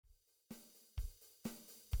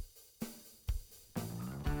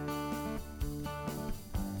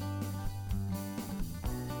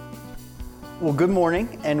Well, good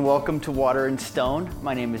morning and welcome to Water and Stone.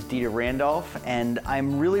 My name is Dieter Randolph, and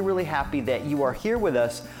I'm really happy that you are here with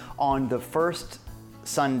us on the first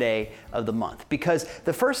Sunday of the month, because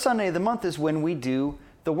the first Sunday of the month is when we do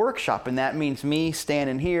the workshop, and that means me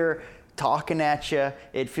standing here talking at you.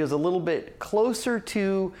 It feels a little bit closer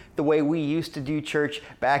to the way we used to do church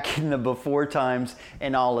back in the before times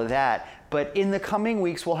and all of that. But in the coming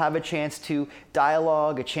weeks, we'll have a chance to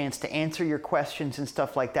dialogue, a chance to answer your questions and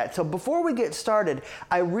stuff like that. So before we get started,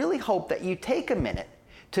 I really hope that you take a minute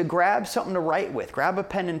to grab something to write with, grab a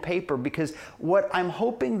pen and paper, because what I'm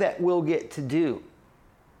hoping that we'll get to do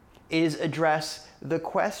is address the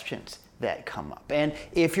questions that come up. And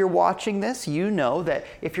if you're watching this, you know that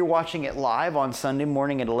if you're watching it live on Sunday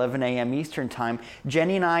morning at 11 a.m. Eastern Time,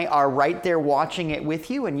 Jenny and I are right there watching it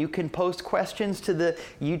with you, and you can post questions to the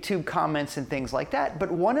YouTube comments and things like that.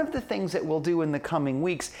 But one of the things that we'll do in the coming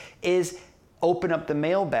weeks is open up the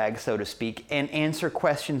mailbag, so to speak, and answer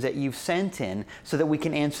questions that you've sent in so that we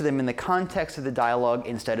can answer them in the context of the dialogue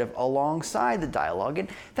instead of alongside the dialogue. And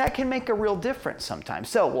that can make a real difference sometimes.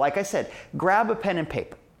 So, like I said, grab a pen and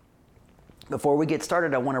paper. Before we get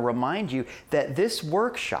started, I want to remind you that this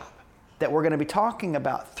workshop that we're going to be talking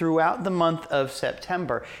about throughout the month of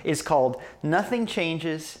September is called Nothing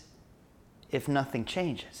Changes If Nothing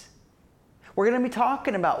Changes. We're going to be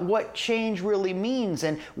talking about what change really means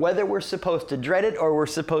and whether we're supposed to dread it or we're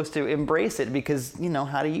supposed to embrace it, because,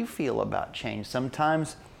 how do you feel about change?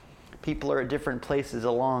 Sometimes people are at different places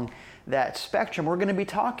along that spectrum. We're going to be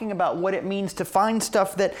talking about what it means to find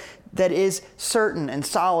stuff that is certain and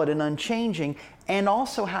solid and unchanging, and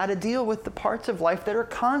also how to deal with the parts of life that are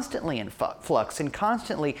constantly in flux and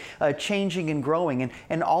constantly changing and growing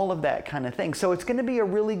and all of that kind of thing. So it's going to be a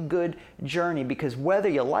really good journey, because whether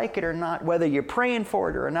you like it or not, whether you're praying for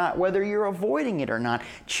it or not, whether you're avoiding it or not,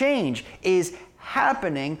 change is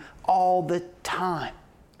happening all the time.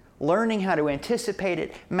 Learning how to anticipate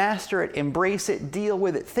it, master it, embrace it, deal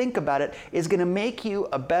with it, think about it is going to make you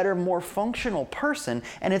a better, more functional person,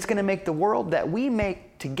 and it's going to make the world that we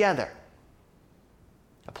make together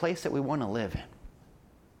a place that we want to live in.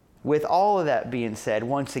 With all of that being said,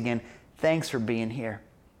 once again, thanks for being here.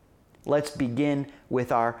 Let's begin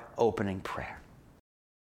with our opening prayer.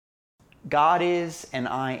 God is and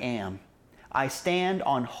I am. I stand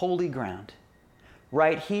on holy ground.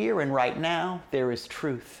 Right here and right now, there is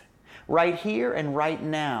truth. Right here and right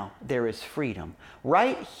now, there is freedom.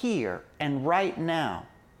 Right here and right now,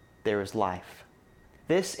 there is life.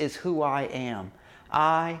 This is who I am.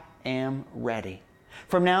 I am ready.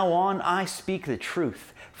 From now on, I speak the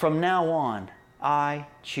truth. From now on, I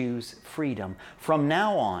choose freedom. From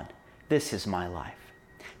now on, this is my life.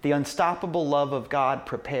 The unstoppable love of God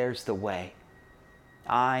prepares the way.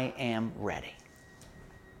 I am ready.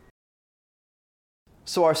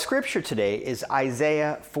 So our scripture today is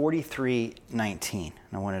Isaiah 43:19, and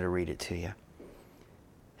I wanted to read it to you.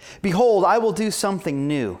 Behold, I will do something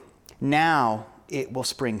new. Now it will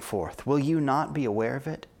spring forth. Will you not be aware of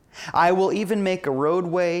it? I will even make a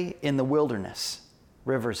roadway in the wilderness,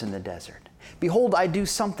 rivers in the desert. Behold, I do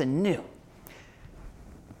something new.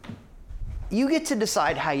 You get to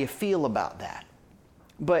decide how you feel about that.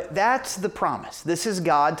 But that's the promise. This is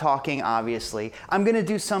God talking, obviously. I'm going to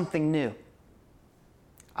do something new.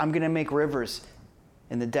 I'm going to make rivers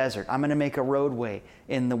in the desert. I'm going to make a roadway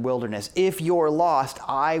in the wilderness. If you're lost,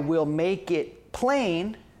 I will make it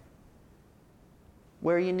plain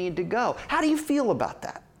where you need to go. How do you feel about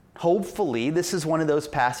that? Hopefully, this is one of those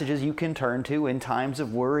passages you can turn to in times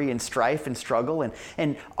of worry and strife and struggle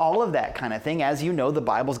and all of that kind of thing. As you know, the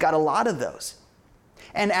Bible's got a lot of those.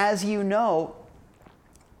 And as you know,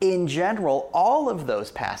 in general, all of those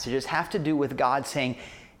passages have to do with God saying,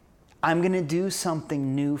 I'm going to do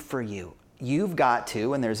something new for you. You've got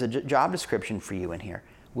to, and there's a job description for you in here.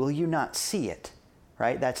 Will you not see it?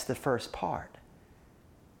 Right? That's the first part.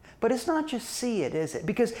 But it's not just see it, is it?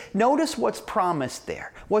 Because notice what's promised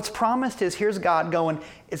there. What's promised is, here's God going,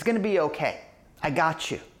 it's going to be okay. I got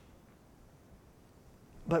you.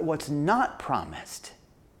 But what's not promised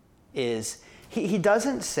is, He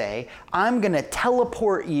doesn't say, I'm going to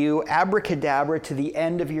teleport you, abracadabra, to the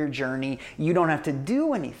end of your journey. You don't have to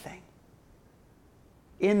do anything.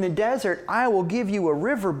 In the desert, I will give you a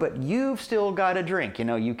river, but you've still got to drink.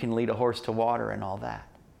 You can lead a horse to water and all that.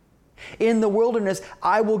 In the wilderness,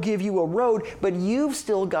 I will give you a road, but you've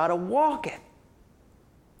still got to walk it.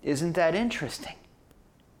 Isn't that interesting?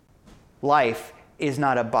 Life is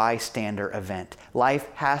not a bystander event. Life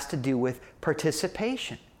has to do with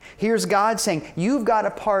participation. Here's God saying, you've got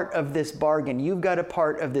a part of this bargain. You've got a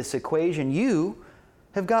part of this equation. You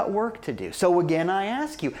have got work to do. So again, I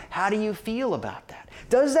ask you, how do you feel about that?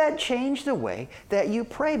 Does that change the way that you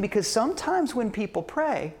pray? Because sometimes when people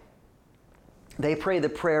pray, they pray the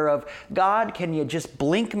prayer of, God, can you just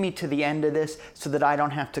blink me to the end of this so that I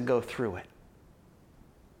don't have to go through it?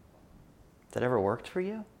 Has that ever worked for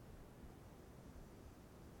you?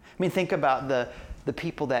 I mean, think about the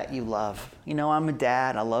people that you love. You know, I'm a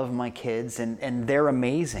dad. I love my kids, and they're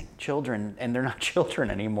amazing children, and they're not children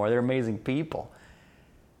anymore. They're amazing people.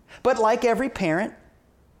 But like every parent,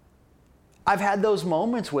 I've had those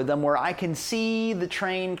moments with them where I can see the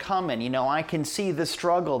train coming. You know, I can see the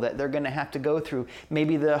struggle that they're going to have to go through.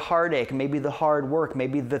 Maybe the heartache, maybe the hard work,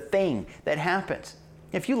 maybe the thing that happens.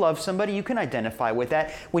 If you love somebody, you can identify with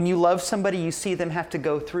that. When you love somebody, you see them have to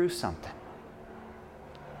go through something.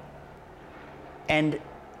 And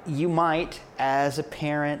you might, as a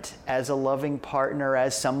parent, as a loving partner,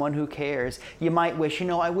 as someone who cares, you might wish,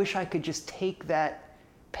 I wish I could just take that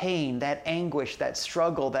pain, that anguish, that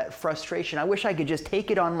struggle, that frustration. I wish I could just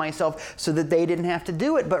take it on myself so that they didn't have to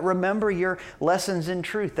do it. But remember your Lessons in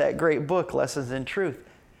Truth, that great book, Lessons in Truth,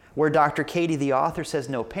 where Dr. Katie, the author, says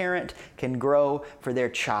no parent can grow for their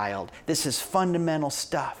child. This is fundamental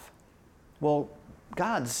stuff. Well,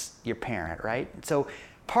 God's your parent, right? So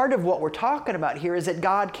part of what we're talking about here is that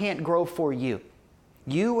God can't grow for you.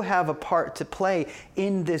 You have a part to play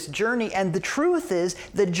in this journey. And the truth is,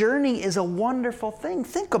 the journey is a wonderful thing.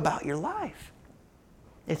 Think about your life.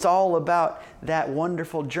 It's all about that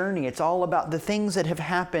wonderful journey. It's all about the things that have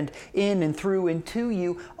happened in and through and to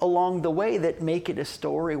you along the way that make it a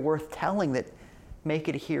story worth telling, that make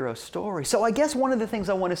it a hero story. So I guess one of the things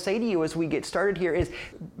I want to say to you as we get started here is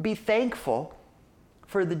be thankful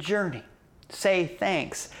for the journey. Say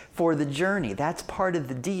thanks for the journey. That's part of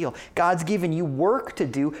the deal. God's given you work to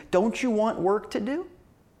do. Don't you want work to do?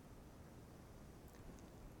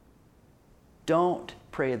 Don't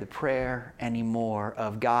pray the prayer anymore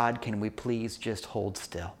of, God, can we please just hold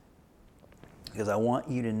still? Because I want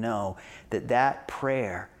you to know that that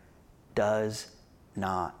prayer does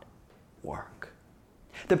not work.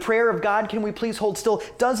 The prayer of, God, can we please hold still,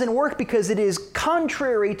 doesn't work because it is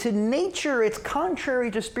contrary to nature. It's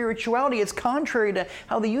contrary to spirituality. It's contrary to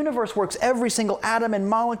how the universe works. Every single atom and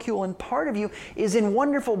molecule and part of you is in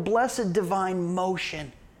wonderful, blessed, divine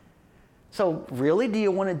motion. So really, do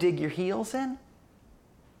you want to dig your heels in?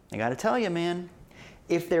 I got to tell you, man,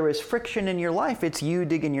 if there is friction in your life, it's you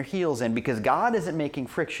digging your heels in, because God isn't making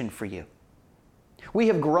friction for you. We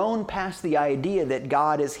have grown past the idea that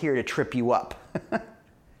God is here to trip you up.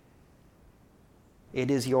 It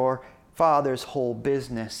is your Father's whole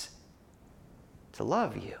business to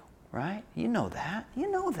love you, right? You know that. You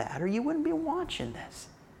know that, or you wouldn't be watching this.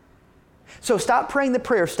 So stop praying the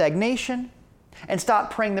prayer of stagnation and stop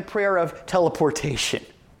praying the prayer of teleportation,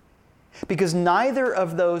 because neither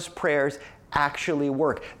of those prayers actually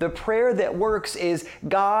work. The prayer that works is,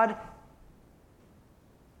 God,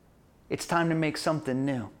 it's time to make something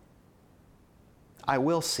new. I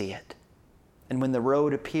will see it. And when the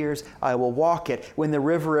road appears, I will walk it. When the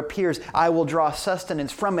river appears, I will draw sustenance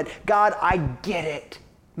from it. God, I get it.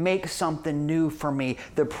 Make something new for me.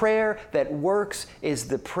 The prayer that works is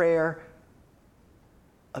the prayer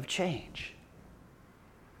of change.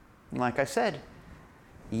 And like I said,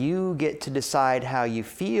 you get to decide how you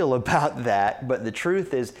feel about that, but the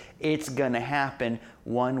truth is, it's going to happen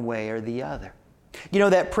one way or the other. You know,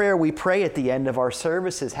 that prayer we pray at the end of our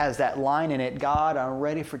services has that line in it, God, I'm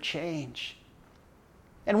ready for change.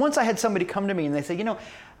 And once I had somebody come to me and they say,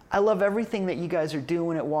 I love everything that you guys are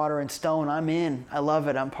doing at Water and Stone. I'm in. I love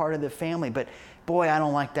it. I'm part of the family. But boy, I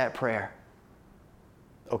don't like that prayer.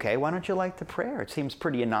 Okay, why don't you like the prayer? It seems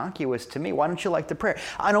pretty innocuous to me. Why don't you like the prayer?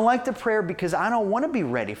 I don't like the prayer because I don't want to be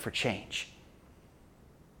ready for change.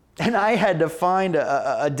 And I had to find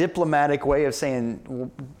a diplomatic way of saying,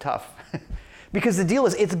 well, tough. Because the deal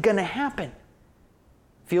is, it's going to happen.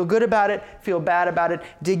 Feel good about it, feel bad about it,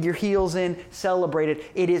 dig your heels in, celebrate it.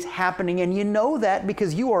 It is happening, and you know that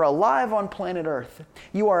because you are alive on planet Earth.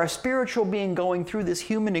 You are a spiritual being going through this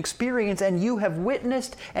human experience, and you have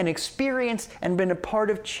witnessed and experienced and been a part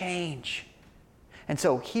of change. And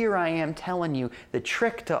so here I am telling you, the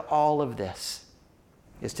trick to all of this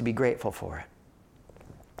is to be grateful for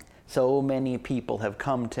it. So many people have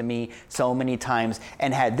come to me so many times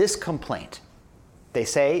and had this complaint. They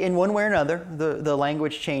say, in one way or another, the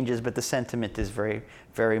language changes, but the sentiment is very,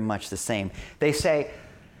 very much the same. They say,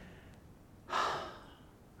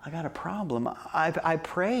 I got a problem. I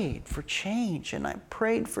prayed for change, and I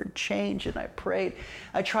prayed for change, and I prayed.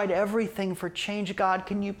 I tried everything for change. God,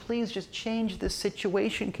 can you please just change this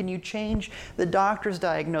situation? Can you change the doctor's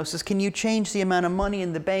diagnosis? Can you change the amount of money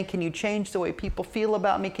in the bank? Can you change the way people feel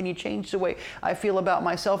about me? Can you change the way I feel about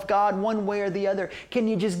myself? God, one way or the other, can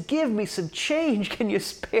you just give me some change? Can you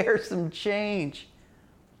spare some change?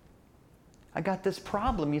 I got this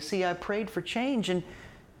problem. You see, I prayed for change, and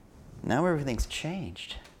now everything's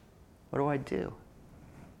changed. What do I do?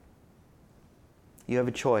 You have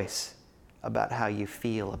a choice about how you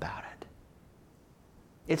feel about it.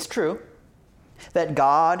 It's true that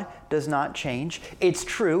God does not change. It's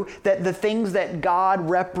true that the things that God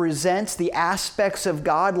represents, the aspects of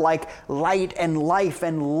God like light and life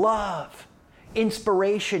and love,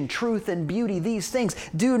 inspiration, truth and beauty, these things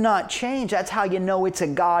do not change. That's how you know it's a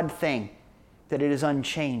God thing. That it is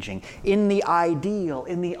unchanging. In the ideal,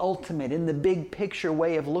 in the ultimate, in the big picture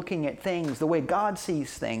way of looking at things, the way God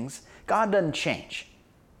sees things, God doesn't change.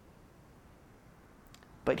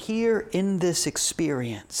 But here in this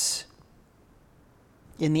experience,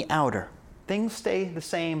 in the outer, things stay the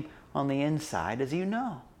same on the inside, as you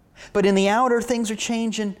know. But in the outer, things are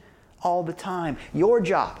changing all the time. Your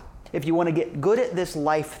job, if you want to get good at this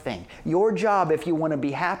life thing, your job if you want to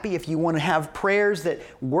be happy, if you want to have prayers that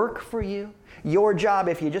work for you, your job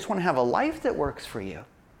if you just want to have a life that works for you,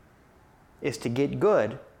 is to get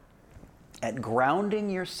good at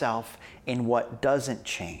grounding yourself in what doesn't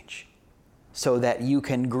change so that you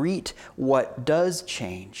can greet what does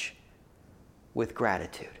change with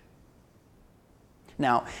gratitude.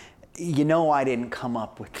 Now, you know I didn't come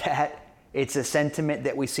up with that. It's a sentiment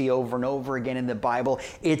that we see over and over again in the Bible.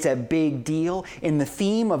 It's a big deal in the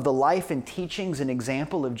theme of the life and teachings and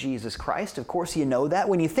example of Jesus Christ. Of course, you know that.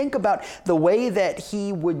 When you think about the way that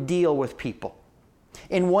he would deal with people,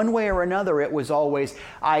 in one way or another, it was always,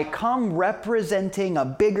 I come representing a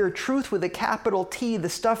bigger truth with a capital T, the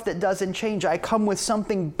stuff that doesn't change. I come with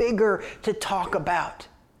something bigger to talk about.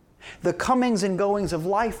 The comings and goings of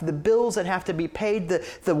life, the bills that have to be paid,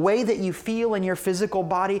 the way that you feel in your physical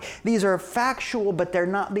body, these are factual, but they're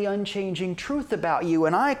not the unchanging truth about you.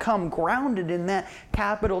 And I come grounded in that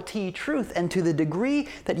capital T truth. And to the degree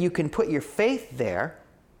that you can put your faith there,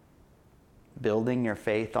 building your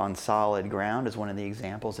faith on solid ground is one of the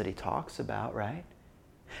examples that he talks about, right?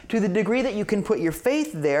 To the degree that you can put your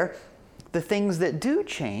faith there, the things that do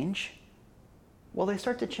change, well, they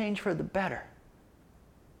start to change for the better.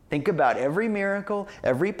 Think about every miracle,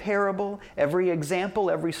 every parable, every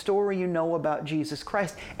example, every story you know about Jesus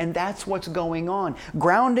Christ. And that's what's going on.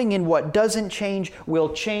 Grounding in what doesn't change will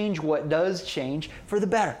change what does change for the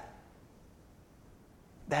better.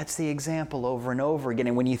 That's the example over and over again.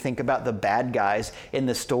 And when you think about the bad guys in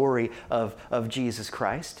the story of Jesus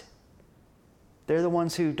Christ, they're the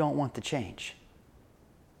ones who don't want the change.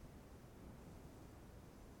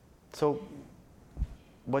 So,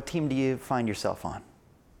 what team do you find yourself on?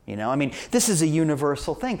 You know, I mean, this is a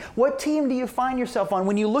universal thing. What team do you find yourself on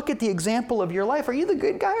when you look at the example of your life? Are you the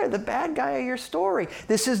good guy or the bad guy of your story?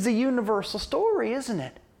 This is the universal story, isn't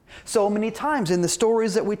it? So many times in the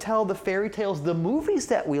stories that we tell, the fairy tales, the movies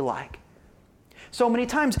that we like, so many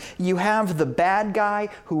times you have the bad guy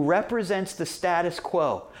who represents the status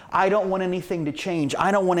quo. I don't want anything to change.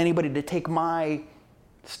 I don't want anybody to take my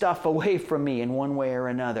stuff away from me in one way or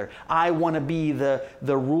another. I want to be the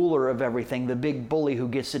ruler of everything, the big bully who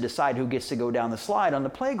gets to decide who gets to go down the slide on the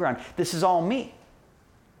playground. This is all me.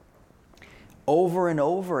 Over and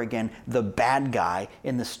over again, the bad guy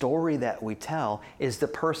in the story that we tell is the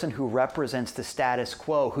person who represents the status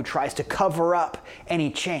quo, who tries to cover up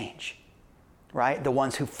any change, right? The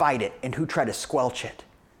ones who fight it and who try to squelch it.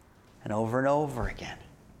 And over again.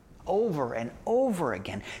 Over and over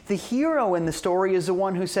again. The hero in the story is the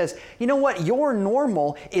one who says, you know what, your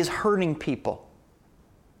normal is hurting people.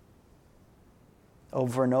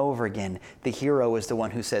 Over and over again, the hero is the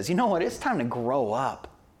one who says, you know what, it's time to grow up.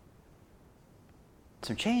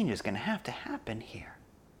 Some change is going to happen here.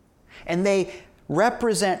 And they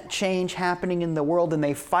represent change happening in the world, and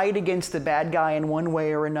they fight against the bad guy in one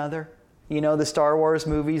way or another. You know, the Star Wars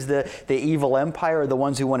movies, the evil empire are the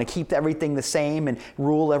ones who want to keep everything the same and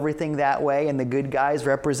rule everything that way, and the good guys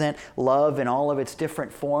represent love in all of its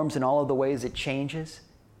different forms and all of the ways it changes.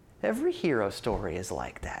 Every hero story is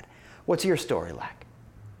like that. What's your story like?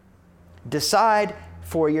 Decide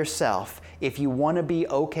for yourself if you want to be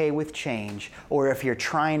okay with change or if you're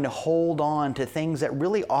trying to hold on to things that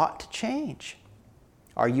really ought to change.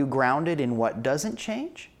 Are you grounded in what doesn't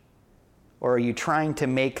change? Or are you trying to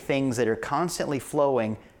make things that are constantly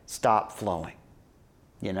flowing stop flowing?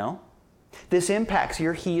 You know? This impacts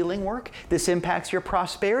your healing work. This impacts your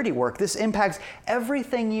prosperity work. This impacts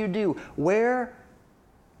everything you do. Where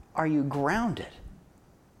are you grounded?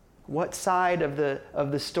 What side of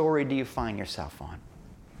the story do you find yourself on?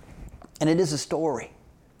 And it is a story,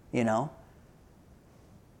 you know.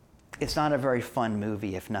 It's not a very fun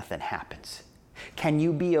movie if nothing happens. Can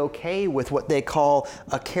you be okay with what they call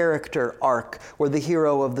a character arc, where the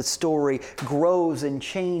hero of the story grows and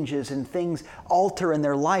changes and things alter in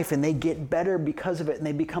their life and they get better because of it and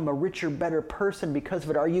they become a richer, better person because of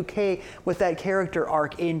it? Are you okay with that character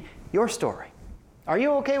arc in your story? Are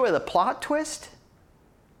you okay with a plot twist?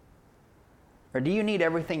 Or do you need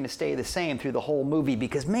everything to stay the same through the whole movie?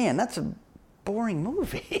 Because, man, that's a boring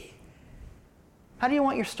movie. How do you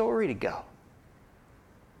want your story to go?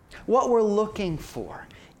 What we're looking for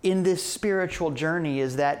in this spiritual journey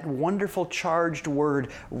is that wonderful charged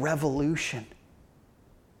word, revolution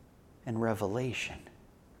and revelation.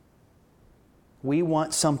 We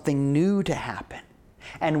want something new to happen,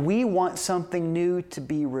 and we want something new to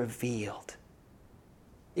be revealed.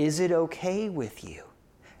 Is it okay with you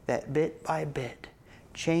that bit by bit,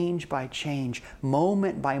 change by change,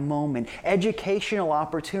 moment by moment, educational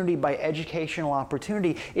opportunity by educational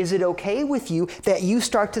opportunity, is it okay with you that you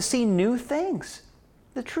start to see new things?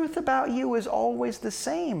 The truth about you is always the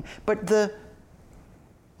same, but the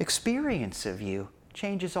experience of you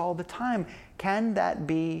changes all the time. Can that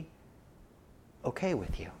be okay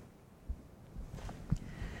with you?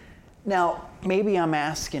 Now, maybe I'm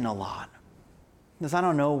asking a lot, because I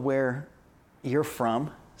don't know where you're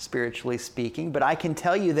from, spiritually speaking, but I can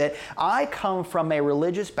tell you that I come from a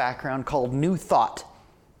religious background called New Thought.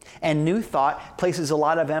 And New Thought places a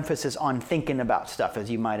lot of emphasis on thinking about stuff, as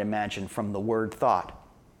you might imagine, from the word thought.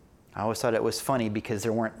 I always thought it was funny because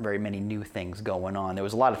there weren't very many new things going on. There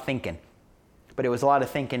was a lot of thinking, but it was a lot of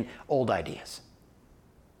thinking old ideas.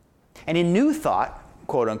 And in New Thought,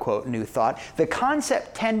 quote unquote New Thought, the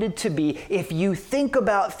concept tended to be if you think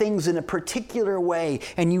about things in a particular way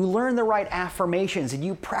and you learn the right affirmations and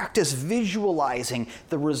you practice visualizing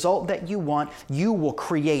the result that you want, you will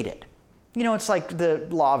create it. You know, it's like the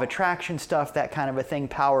law of attraction stuff, that kind of a thing,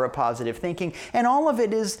 power of positive thinking, and all of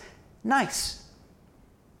it is nice.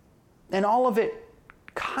 And all of it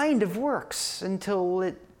kind of works until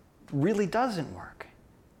it really doesn't work.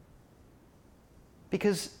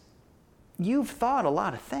 Because you've thought a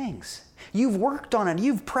lot of things. You've worked on it.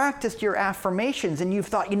 You've practiced your affirmations and you've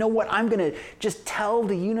thought, you know what, I'm going to just tell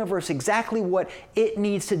the universe exactly what it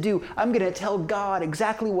needs to do. I'm going to tell God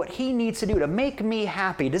exactly what He needs to do to make me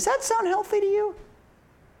happy. Does that sound healthy to you?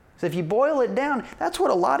 So if you boil it down, that's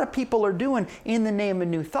what a lot of people are doing in the name of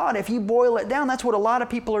New Thought. If you boil it down, that's what a lot of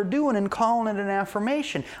people are doing and calling it an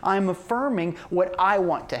affirmation. I'm affirming what I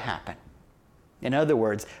want to happen. In other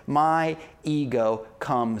words, my ego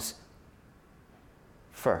comes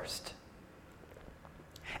first.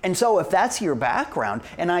 And so if that's your background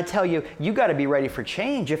and I tell you, you got to be ready for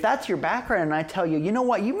change. If that's your background and I tell you, you know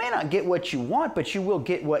what, you may not get what you want, but you will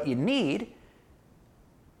get what you need.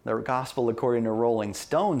 The gospel according to Rolling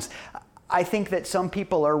Stones. I think that some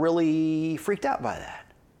people are really freaked out by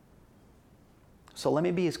that. So let me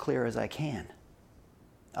be as clear as I can.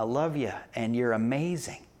 I love you and you're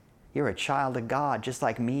amazing. You're a child of God just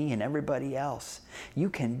like me and everybody else. You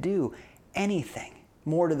can do anything.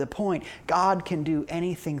 More to the point, God can do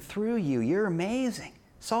anything through you. You're amazing.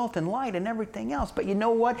 Salt and light and everything else. But you know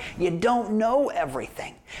what? You don't know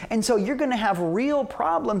everything. And so you're going to have real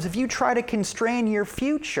problems if you try to constrain your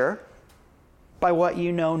future by what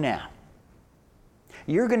you know now.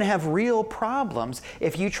 You're going to have real problems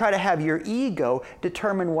if you try to have your ego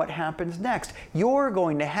determine what happens next. You're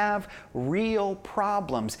going to have real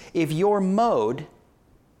problems if your mode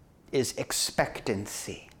is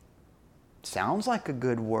expectancy. Sounds like a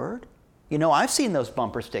good word. You know, I've seen those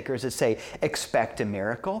bumper stickers that say, expect a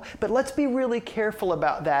miracle. But let's be really careful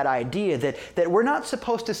about that idea that we're not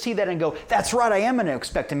supposed to see that and go, that's right, I am going to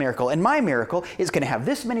expect a miracle. And my miracle is going to have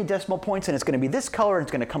this many decimal points, and it's going to be this color, and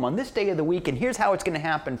it's going to come on this day of the week, and here's how it's going to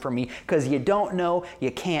happen for me. Because you don't know, you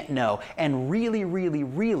can't know. And really, really,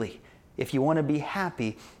 really, if you want to be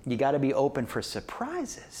happy, you got to be open for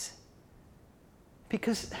surprises.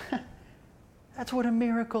 Because that's what a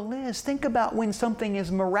miracle is. Think about when something is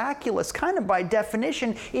miraculous. Kind of by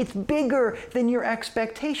definition, it's bigger than your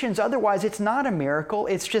expectations. Otherwise, it's not a miracle.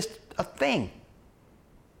 It's just a thing.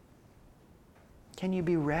 Can you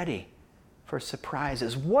be ready for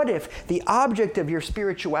surprises? What if the object of your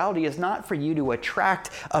spirituality is not for you to attract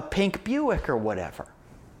a pink Buick or whatever?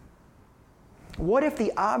 What if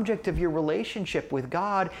the object of your relationship with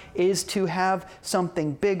God is to have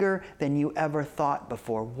something bigger than you ever thought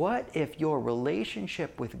before? What if your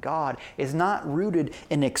relationship with God is not rooted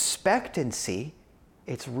in expectancy,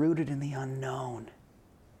 it's rooted in the unknown?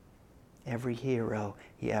 Every hero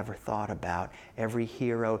you ever thought about, every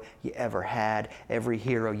hero you ever had, every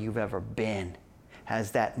hero you've ever been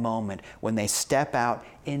has that moment when they step out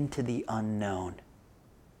into the unknown.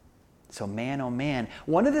 So man, oh man,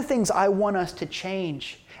 one of the things I want us to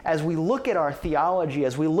change as we look at our theology,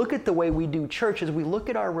 as we look at the way we do church, as we look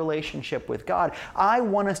at our relationship with God, I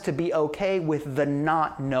want us to be okay with the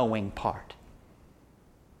not knowing part.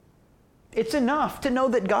 It's enough to know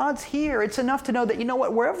that God's here. It's enough to know that, you know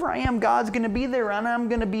what, wherever I am, God's going to be there and I'm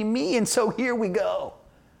going to be me, and so here we go.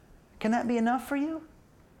 Can that be enough for you?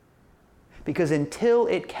 Because until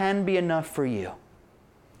it can be enough for you,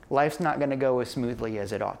 life's not going to go as smoothly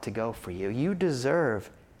as it ought to go for you. You deserve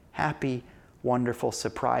happy, wonderful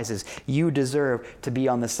surprises. You deserve to be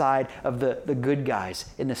on the side of the good guys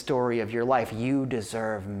in the story of your life. You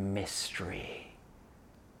deserve mystery.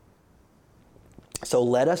 So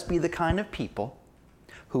let us be the kind of people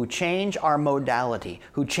who change our modality,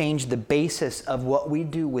 who change the basis of what we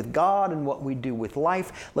do with God and what we do with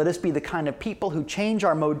life. Let us be the kind of people who change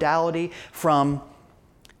our modality from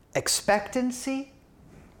expectancy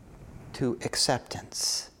to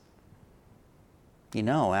acceptance. You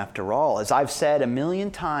know, after all, as I've said a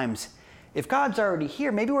million times, if God's already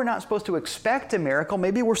here, maybe we're not supposed to expect a miracle,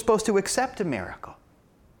 maybe we're supposed to accept a miracle.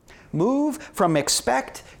 Move from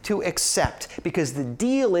expect to accept, because the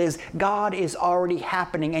deal is God is already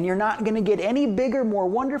happening, and you're not going to get any bigger, more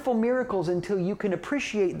wonderful miracles until you can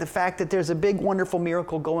appreciate the fact that there's a big, wonderful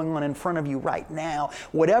miracle going on in front of you right now.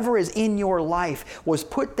 Whatever is in your life was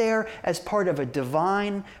put there as part of a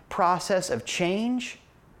divine process of change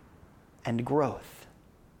and growth.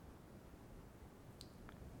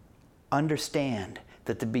 Understand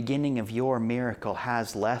that the beginning of your miracle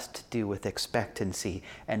has less to do with expectancy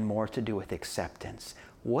and more to do with acceptance.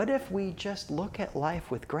 What if we just look at life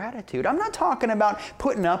with gratitude? I'm not talking about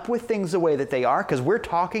putting up with things the way that they are, because we're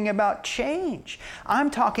talking about change. I'm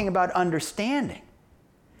talking about understanding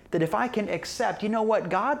that if I can accept, you know what,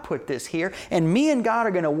 God put this here, and me and God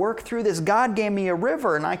are going to work through this. God gave me a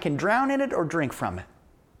river, and I can drown in it or drink from it.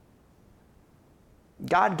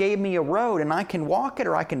 God gave me a road, and I can walk it,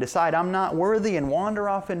 or I can decide I'm not worthy and wander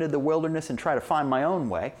off into the wilderness and try to find my own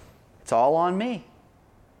way. It's all on me.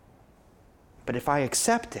 But if I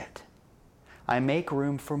accept it, I make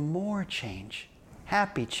room for more change,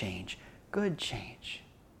 happy change, good change.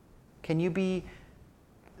 Can you be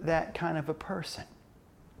that kind of a person?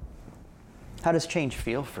 How does change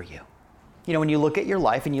feel for you? You know, when you look at your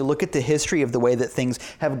life and you look at the history of the way that things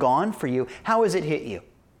have gone for you, how has it hit you?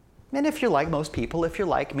 And if you're like most people, if you're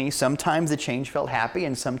like me, sometimes the change felt happy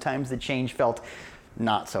and sometimes the change felt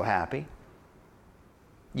not so happy.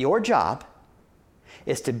 Your job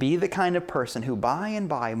is to be the kind of person who by and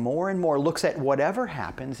by, more and more, looks at whatever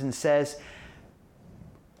happens and says,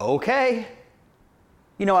 okay.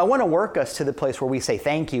 You know, I want to work us to the place where we say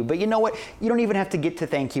thank you, but you know what? You don't even have to get to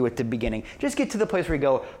thank you at the beginning. Just get to the place where you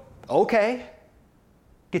go, okay.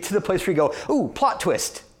 Get to the place where you go, ooh, plot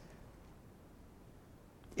twist.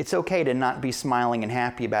 It's okay to not be smiling and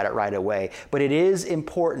happy about it right away, but it is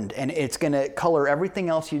important, and it's going to color everything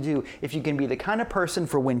else you do if you can be the kind of person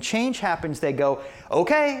for when change happens, they go,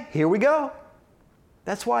 okay, here we go.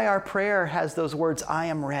 That's why our prayer has those words, I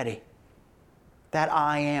am ready. That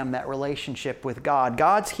I am, that relationship with God.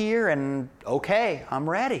 God's here, and okay, I'm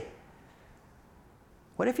ready.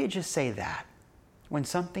 What if you just say that? When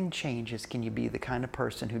something changes, can you be the kind of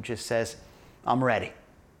person who just says, I'm ready?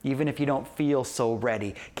 Even if you don't feel so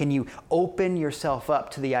ready, can you open yourself up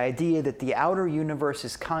to the idea that the outer universe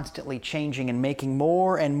is constantly changing and making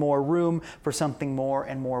more and more room for something more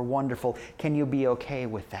and more wonderful? Can you be okay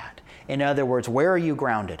with that? In other words, where are you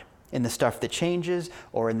grounded? In the stuff that changes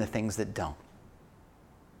or in the things that don't?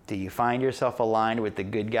 Do you find yourself aligned with the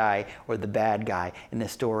good guy or the bad guy in the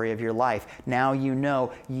story of your life? Now you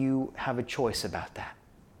know you have a choice about that.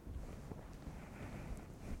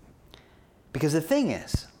 Because the thing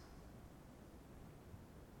is,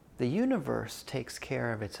 the universe takes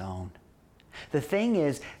care of its own. The thing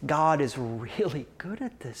is, God is really good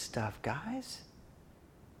at this stuff, guys.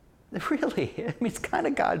 Really, I mean, it's kind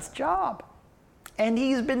of God's job. And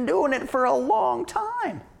He's been doing it for a long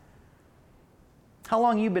time. How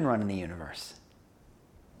long have you been running the universe?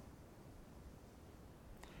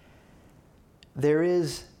 There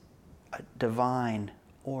is a divine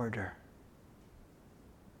order.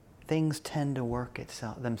 things tend to work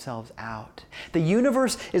themselves out. The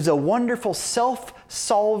universe is a wonderful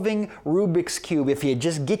self-solving Rubik's Cube if you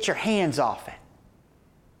just get your hands off it.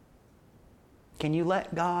 Can you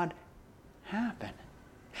let God happen?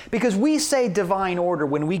 Because we say divine order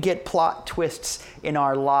when we get plot twists in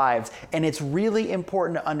our lives, and it's really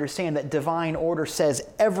important to understand that divine order says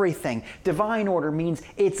everything. Divine order means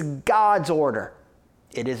it's God's order.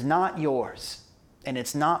 It is not yours, and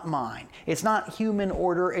it's not mine. It's not human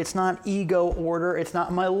order. It's not ego order. It's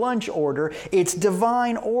not my lunch order. It's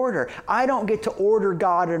divine order. I don't get to order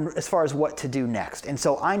God as far as what to do next, and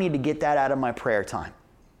so I need to get that out of my prayer time.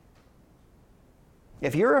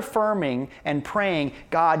 If you're affirming and praying,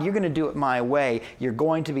 God, you're going to do it my way, you're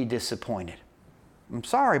going to be disappointed. I'm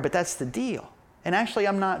sorry, but that's the deal. And actually,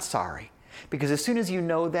 I'm not sorry. Because as soon as you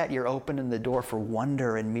know that, you're opening the door for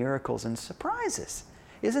wonder and miracles and surprises.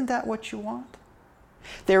 Isn't that what you want?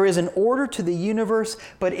 There is an order to the universe,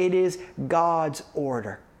 but it is God's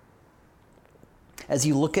order. As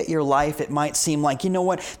you look at your life, it might seem like, you know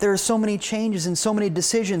what, there are so many changes and so many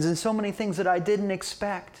decisions and so many things that I didn't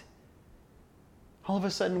expect. All of a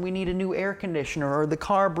sudden we need a new air conditioner, or the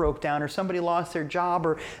car broke down, or somebody lost their job,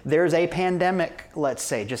 or there's a pandemic, let's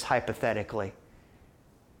say, just hypothetically.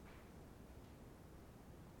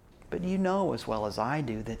 But you know as well as I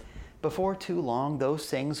do that before too long, those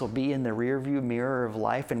things will be in the rearview mirror of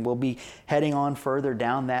life, and we'll be heading on further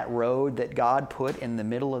down that road that God put in the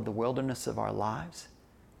middle of the wilderness of our lives.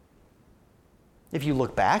 If you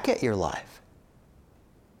look back at your life,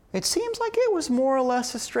 it seems like it was more or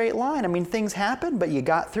less a straight line. I mean, things happened, but you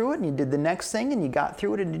got through it, and you did the next thing, and you got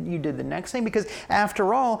through it, and you did the next thing, because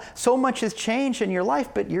after all, so much has changed in your life,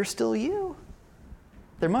 but you're still you.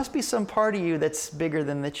 There must be some part of you that's bigger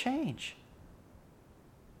than the change.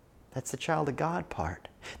 That's the child of God part.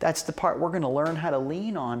 That's the part we're going to learn how to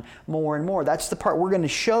lean on more and more. That's the part we're going to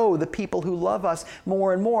show the people who love us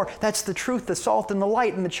more and more. That's the truth, the salt and the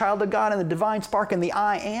light, and the child of God, and the divine spark, and the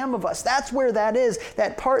I am of us. That's where that is.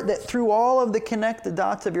 That part that through all of the connected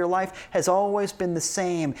dots of your life has always been the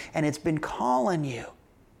same, and it's been calling you.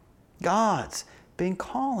 God's been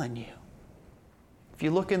calling you. If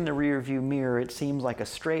you look in the rearview mirror, it seems like a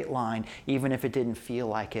straight line, even if it didn't feel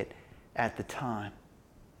like it at the time.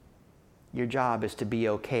 Your job is to be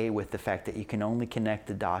okay with the fact that you can only connect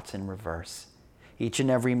the dots in reverse. Each and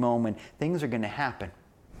every moment, things are going to happen.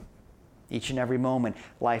 Each and every moment,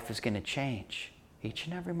 life is going to change. Each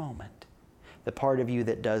and every moment. The part of you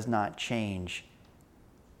that does not change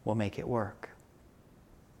will make it work.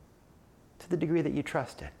 To the degree that you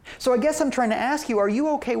trust it. So I guess I'm trying to ask you, are you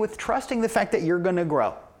okay with trusting the fact that you're going to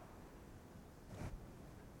grow?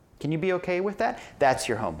 Can you be okay with that? That's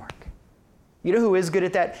your homework. You know who is good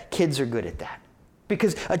at that? Kids are good at that.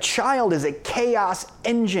 Because a child is a chaos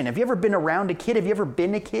engine. Have you ever been around a kid? Have you ever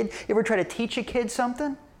been a kid? You ever try to teach a kid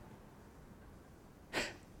something?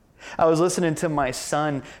 I was listening to my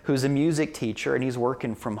son, who's a music teacher, and he's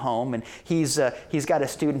working from home, and he's got a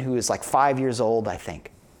student who is like 5 years old, I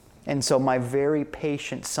think. And so my very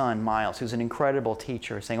patient son, Miles, who's an incredible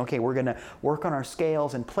teacher, is saying, okay, we're going to work on our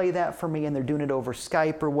scales and play that for me, and they're doing it over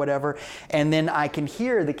Skype or whatever. And then I can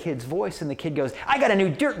hear the kid's voice, and the kid goes, I got a new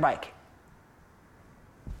dirt bike.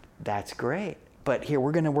 That's great. But here,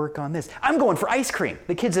 we're going to work on this. I'm going for ice cream.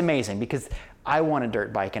 The kid's amazing because I want a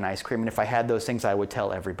dirt bike and ice cream, and if I had those things, I would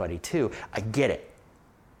tell everybody too. I get it.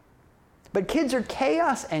 But kids are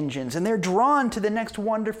chaos engines, and they're drawn to the next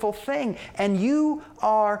wonderful thing. And you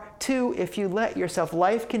are too, if you let yourself.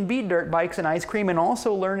 Life can be dirt bikes and ice cream and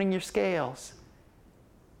also learning your scales.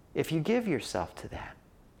 If you give yourself to that.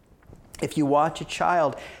 If you watch a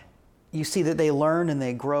child, you see that they learn and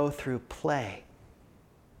they grow through play.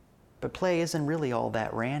 But play isn't really all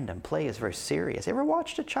that random. Play is very serious. Ever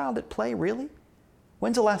watched a child at play, really?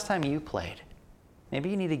 When's the last time you played? Maybe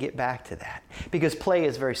you need to get back to that, because play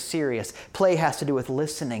is very serious. Play has to do with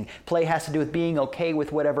listening. Play has to do with being okay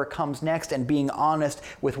with whatever comes next and being honest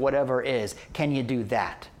with whatever is. Can you do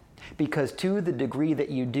that? Because to the degree that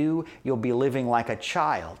you do, you'll be living like a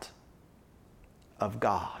child of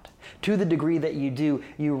God. To the degree that you do,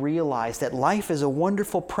 you realize that life is a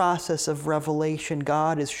wonderful process of revelation.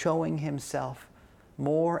 God is showing Himself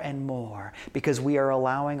more and more because we are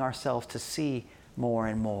allowing ourselves to see more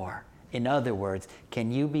and more. In other words,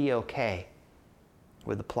 can you be okay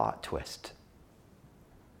with a plot twist?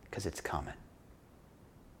 Because it's coming.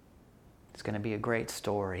 It's going to be a great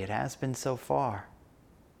story. It has been so far.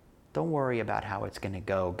 Don't worry about how it's going to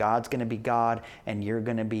go. God's going to be God, and you're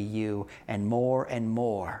going to be you. And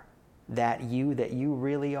more, that you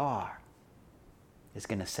really are is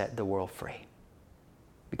going to set the world free.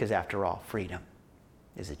 Because after all, freedom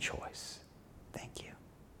is a choice. Thank you.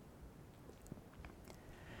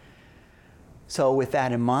 So with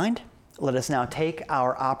that in mind, let us now take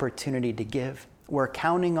our opportunity to give. We're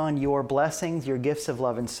counting on your blessings, your gifts of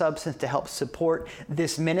love and substance to help support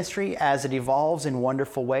this ministry as it evolves in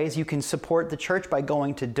wonderful ways. You can support the church by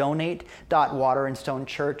going to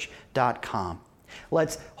donate.waterandstonechurch.com.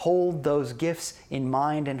 Let's hold those gifts in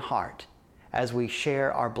mind and heart as we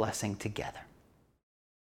share our blessing together.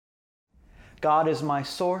 God is my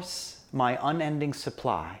source, my unending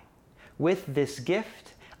supply. With this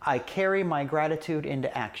gift, I carry my gratitude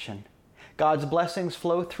into action. God's blessings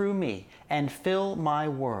flow through me and fill my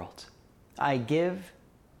world. I give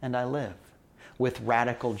and I live with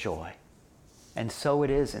radical joy. And so it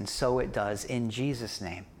is and so it does. In Jesus'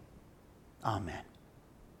 name, amen.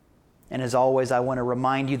 And as always, I want to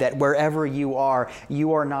remind you that wherever you are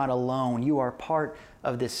not alone. You are part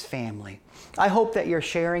of this family. I hope that you're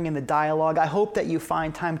sharing in the dialogue. I hope that you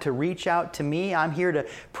find time to reach out to me. I'm here to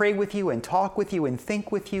pray with you and talk with you and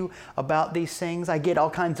think with you about these things. I get all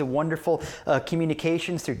kinds of wonderful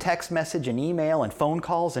communications through text message and email and phone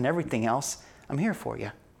calls and everything else. I'm here for you.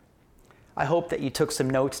 I hope that you took some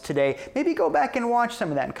notes today. Maybe go back and watch some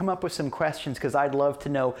of that and come up with some questions, because I'd love to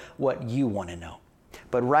know what you want to know.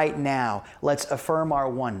 But right now, let's affirm our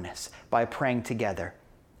oneness by praying together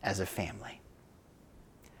as a family.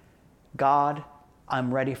 God,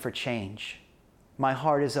 I'm ready for change. My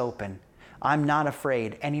heart is open. I'm not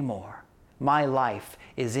afraid anymore. My life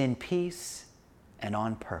is in peace and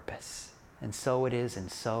on purpose. And so it is,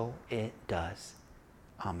 and so it does.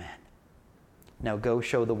 Amen. Now go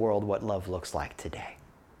show the world what love looks like today.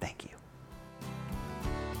 Thank you.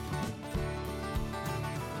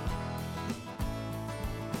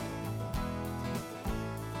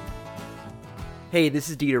 Hey, this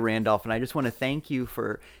is Dieter Randolph, and I just want to thank you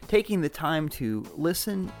for taking the time to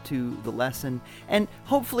listen to the lesson, and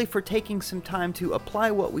hopefully for taking some time to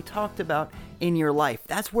apply what we talked about in your life.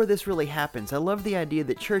 That's where this really happens. I love the idea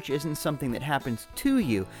that church isn't something that happens to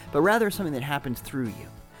you, but rather something that happens through you.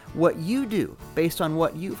 What you do, based on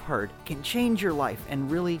what you've heard, can change your life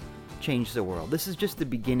and really change the world. This is just the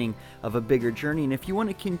beginning of a bigger journey, and if you want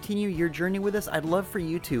to continue your journey with us, I'd love for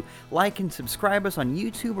you to like and subscribe us on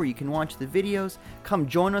YouTube, where you can watch the videos. Come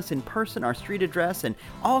join us in person. Our street address and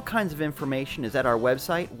all kinds of information is at our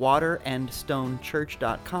website,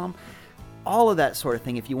 waterandstonechurch.com. All of that sort of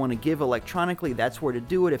thing. If you want to give electronically, that's where to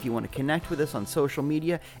do it. If you want to connect with us on social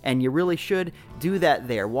media, and you really should, do that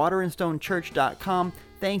there, waterandstonechurch.com.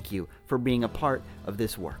 Thank you for being a part of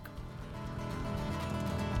this work.